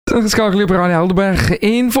Ingeskakel op Radio Helderberg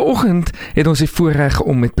en vanoggend het ons die voorreg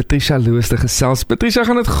om met Patricia Loos te gesels. Patricia,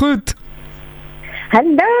 gaan dit goed?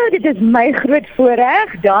 Hallo, dit is my groot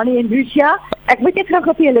voorreg, Dani en Lucia. Ek moet net graag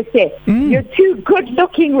op julle sê, you're two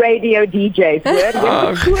good-looking radio DJs, hoor.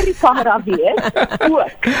 Jy is voor die camera wees,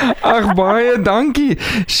 ook. Ag, baie dankie.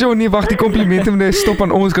 Sjoe, nee, wag, die komplimente moet nou stop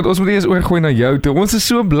aan ons, want ons moet eers oorgooi na jou toe. Ons is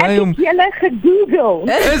so bly om... Ek het julle gegoogel.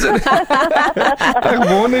 Is het? Ag,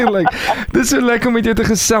 wonderlik. Dit is so lekker om met jou te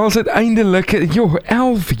gesels uiteindelik. Joh,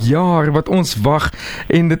 11 jaar wat ons wag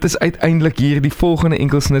en dit is uiteindelik hier die volgende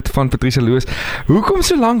enkelsnit van Patricia Loos. Hoekom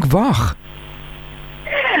so lank wag?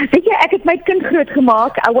 Weet jy, ek het my kind groot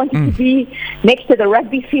gemaak. I wanted to be next to the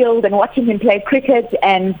rugby field and watching him play cricket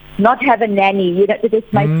and not have a nanny. You know, dit is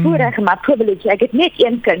my voorreg en my privilege. Ek het net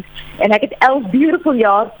een kind en ek het 11 beautiful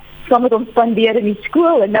jaar saam met hom spandeer in die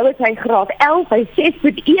skool en nou is hy graad 11, hy is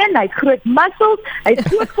 6'1", hy het groot muscles, hy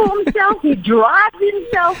is goed vir homself, he drives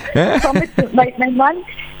himself, saam met my man.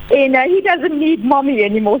 And he doesn't need mommy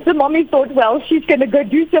anymore. So mommy thought, well, she's going to go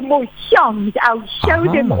do some more songs. I'll show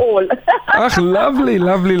them all. Ach, lovely,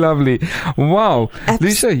 lovely, lovely. Wow.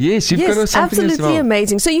 Lisa, yes, you've got something absolutely as well.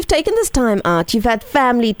 Amazing. So you've taken this time out. You've had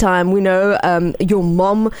family time. We know your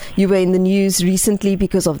mom, you were in the news recently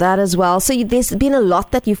because of that as well. So there's been a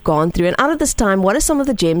lot that you've gone through. And out of this time, what are some of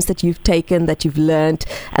the gems that you've taken, that you've learned,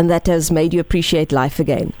 and that has made you appreciate life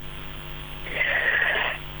again?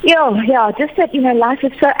 Yeah, just that, you know, life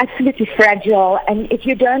is so absolutely fragile, and if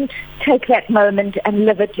you don't take that moment and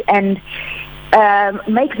live it and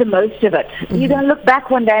make the most of it, you're going to look back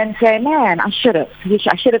one day and say, man, I should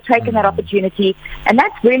have taken that opportunity. And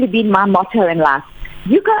that's really been my motto in life.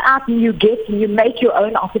 You go out and you get and you make your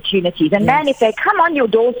own opportunities. And man, if they come on your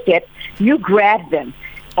doorstep, you grab them.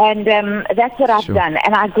 And that's what I've done.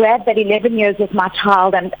 And I grabbed that 11 years with my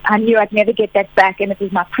child, and I knew I'd never get that back, and it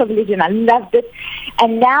was my privilege, and I loved it.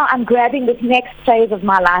 And now I'm grabbing this next phase of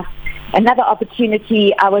my life, another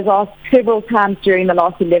opportunity. I was asked several times during the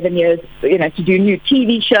last 11 years, you know, to do new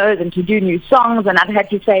TV shows and to do new songs, and I've had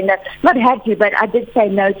to say no. Not had to, but I did say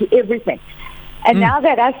no to everything. And now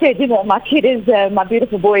that I said, you know, my kid is, my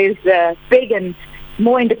beautiful boy is big and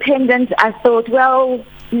more independent, I thought, well,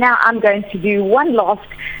 now I'm going to do one last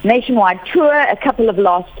nationwide tour, a couple of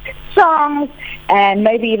last songs, and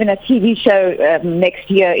maybe even a TV show next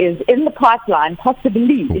year is in the pipeline,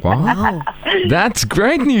 possibly. Wow, that's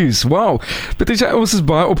great news. Wow. Patricia, ons is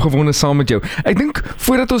baie opgewonde saam met jou. Ek dink,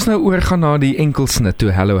 voordat ons nou oorgaan na die enkelsnit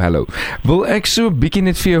toe, hello, wil ek so 'n bietjie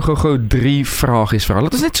net vir jou gou 3 vragies vra.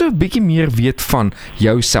 Laat ons net so 'n bietjie meer weet van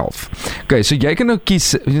jouself. Okay, so jy kan nou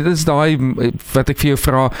kies, dit is daai wat ek vir jou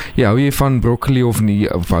vra, hou jy van broccoli of nie,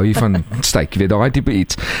 of hou jy van steak, weet daai tipe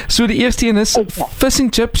iets. So die eerste een is fish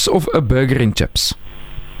and chips of 'n burger and chips?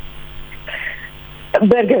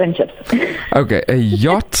 Burger and chips. Okay, 'n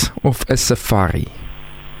yacht of 'n safari?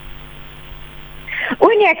 O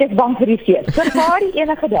nee, ek is bang vir die see. Safari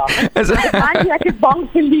enige dag. Ek is bang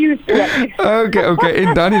vir leeu. Okay,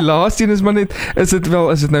 en dan die laaste een is maar net, is dit nou,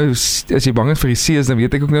 as jy bang is vir die see, dan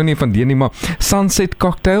weet ek ook nou nie van die nie, maar sunset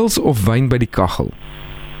cocktails of wyn by die kaggel?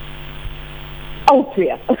 Al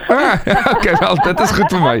twee. Okay, wel, dit is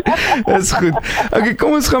goed vir my. Dis goed. Okay,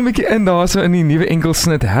 kom ons gaan 'n bietjie in daarso in die nuwe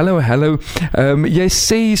enkelsnit. Hello. Jy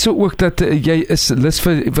sê so ook dat jy is lus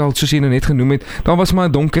vir, wel, soos jy nou net genoem het, daar was maar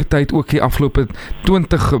 'n donker tyd ook die afgelope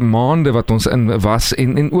 20 maande wat ons in was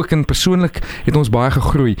en ook in persoonlik het ons baie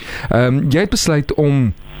gegroei. Jy het besluit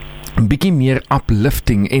om 'n bietjie meer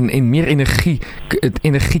uplifting en meer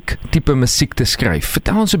energiek tipe musiek te skryf.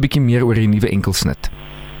 Vertel ons 'n bietjie meer oor die nuwe enkelsnit.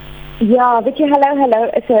 Ja, weet jy, hallo,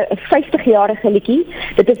 is 'n 50-jarige liedjie.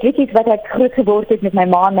 Dit is liedjies wat ek groot geword het met my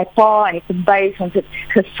ma en my pa, en ek het by ons het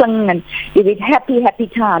gesing, en jy weet, happy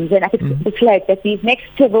times, en ek het besluit that these next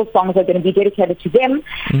several songs are going to be dedicated to them.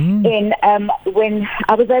 And when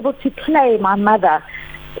I was able to play my mother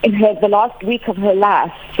in the last week of her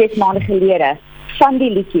life, 6 maande gelede, van die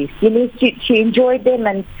liedjies, you know, she enjoyed them,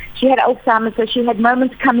 and she had Alzheimer's, so she had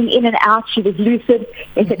moments coming in and out. She was lucid,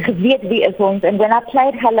 en sy het geweet wie is ons. And when I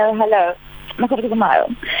played hello, my God, it was a mile.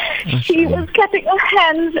 She was clapping her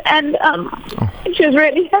hands, and she was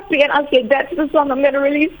really happy, and I said, that's the song I'm going to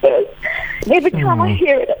release first. And every time I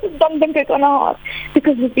hear it, it's something that's on my heart,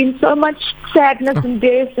 because there's been so much sadness and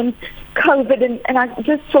death and COVID, and I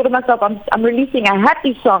just thought to myself, I'm releasing a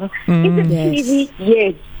happy song. Is it cheesy?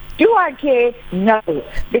 Yes. Do I care? No.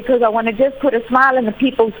 Because I want to just put a smile in the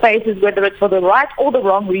people's faces, whether it's for the right or the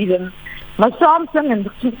wrong reasons. My saam sing en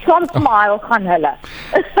saam smile gaan hulle.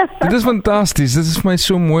 Dit is fantasties. Dit is vir my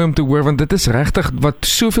so mooi om te hoor want dit is regtig wat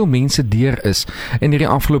soveel mense deur is in hierdie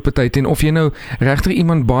afgelope tyd en of jy nou regtig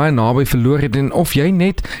iemand baie naby verloor het en of jy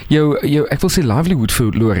net jou ek wil sê livelihood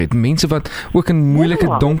verloor het. Mense wat ook in moeilike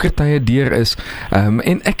donker tye deur is.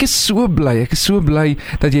 En ek is so bly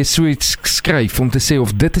dat jy so iets skryf om te sê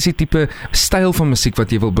of dit is die tipe styl van musiek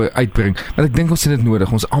wat jy wil uitbring. Want ek dink ons het dit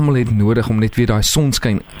nodig. Ons almal het nodig om net weer daai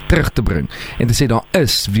sonskyn terug te bring en te sê daar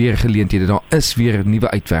is weer geleenthede, daar is weer nuwe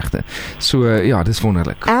uitwegte. So ja, dis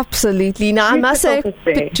wonderlik. Absolutely. Now I must say,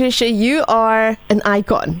 Patricia, you are an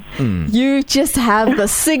icon. You just have the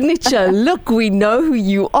signature look. We know who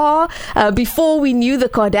you are. Before we knew the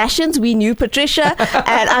Kardashians, we knew Patricia,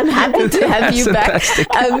 and I'm happy to have you back.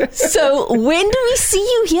 So when do we see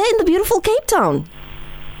you here in the beautiful Cape Town?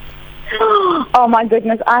 Oh my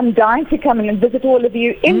goodness, I'm dying to come in and visit all of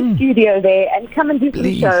you in studio there and come and do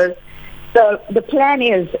some shows. So the plan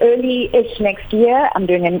is early-ish next year. I'm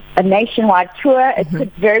doing a nationwide tour. It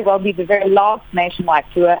could very well be the very last nationwide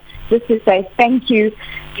tour, just to say thank you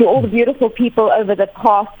to all the beautiful people over the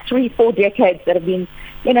past 3-4 decades that have been,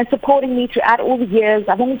 supporting me throughout all the years.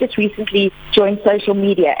 I've only just recently joined social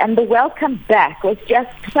media, and the welcome back was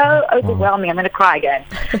just so overwhelming. I'm going to cry again.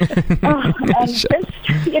 And just,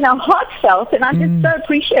 heartfelt, and I just so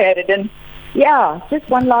appreciate it. And ja, just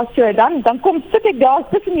one last show. Dan kom sit ek daar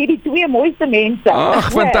tussen hierdie twee mooiste mense. Ag,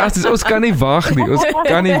 fantasties. Ons kan nie wag nie. It's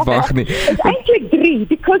actually 3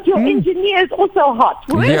 because your engineer is also hot.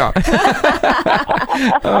 Ja.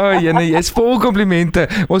 Jy's vol komplimente.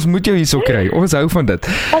 Ons moet jou hierso kry. Ons hou van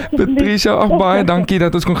dit. Patricia, baie dankie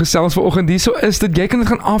dat ons kon gesels vanoggend. Hierso is dit. Jy kan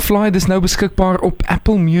dit gaan aflaai. Dis nou beskikbaar op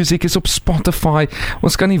Apple Music, is op Spotify.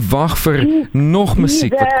 Ons kan nie wag vir nog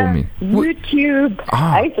musiek wat kom nie. YouTube.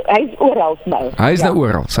 Hy's oral. Hy is nou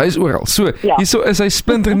oral. So, hierso is hy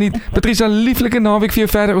splinternuut. Patricia, lieflike naweek vir jou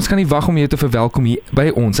verder. Ons kan nie wag om jou te verwelkom hier by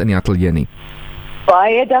ons in die ateljee nie.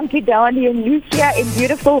 Baie dankie Dani en Lucia en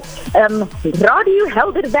beautiful Radio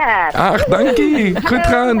Helderberg. Ag, dankie. Goed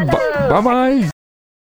gaan. Bye bye.